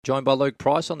Joined by Luke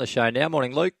Price on the show now.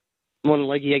 Morning, Luke. Morning,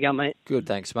 Luke. Yeah, go, mate. Good,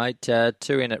 thanks, mate.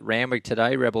 2 in at Randwick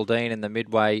today. Rebel Dean in the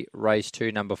Midway Race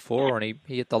 2, number 4, and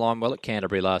he hit the line well at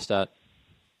Canterbury last start.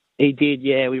 He did,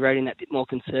 yeah. We rode in that bit more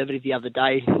conservative the other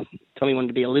day. Tommy wanted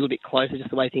to be a little bit closer, just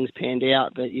the way things panned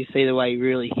out, but you see the way he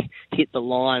really hit the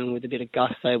line with a bit of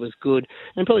gusto was good.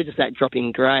 And probably just that drop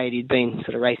in grade. He'd been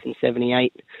sort of racing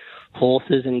 78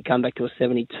 horses, and he'd come back to a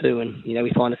 72, and,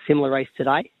 we find a similar race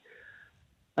today.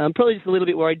 Probably just a little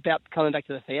bit worried about coming back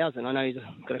to the 1,000. I know he's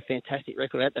got a fantastic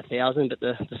record at the 1,000, but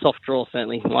the soft draw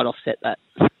certainly might offset that.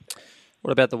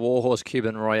 What about the Warhorse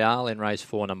Cuban Royale in race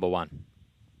 4, number 1?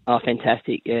 Oh,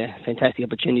 fantastic, yeah. Fantastic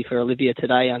opportunity for Olivia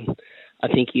today. I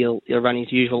think he'll run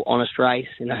his usual honest race.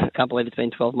 I can't believe it's been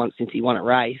 12 months since he won a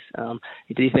race.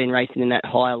 He's been racing in that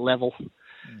higher level.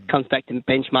 Comes back to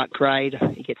benchmark grade.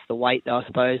 He gets the weight, though, I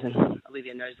suppose, and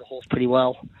Olivia knows the horse pretty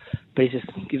well. But he's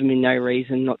just given me no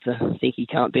reason not to think he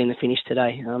can't be in the finish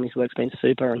today. His work's been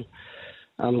super, and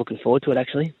I'm looking forward to it,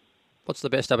 actually. What's the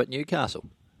best up at Newcastle?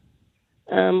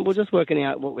 We're just working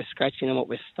out what we're scratching and what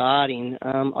we're starting.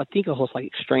 I think a horse like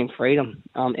Extreme Freedom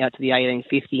out to the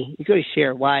 1850. He's got his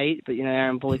share of weight, but,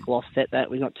 Aaron Bullock will offset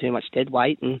that with not too much dead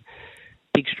weight. And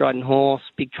big striding horse,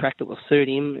 big track that will suit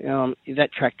him. If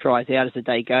that track dries out as the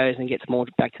day goes and gets more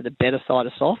back to the better side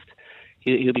of soft,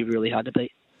 he'll be really hard to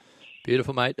beat.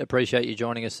 Beautiful, mate. Appreciate you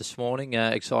joining us this morning.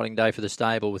 Exciting day for the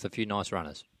stable with a few nice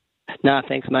runners. No,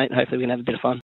 thanks, mate. Hopefully we can have a bit of fun.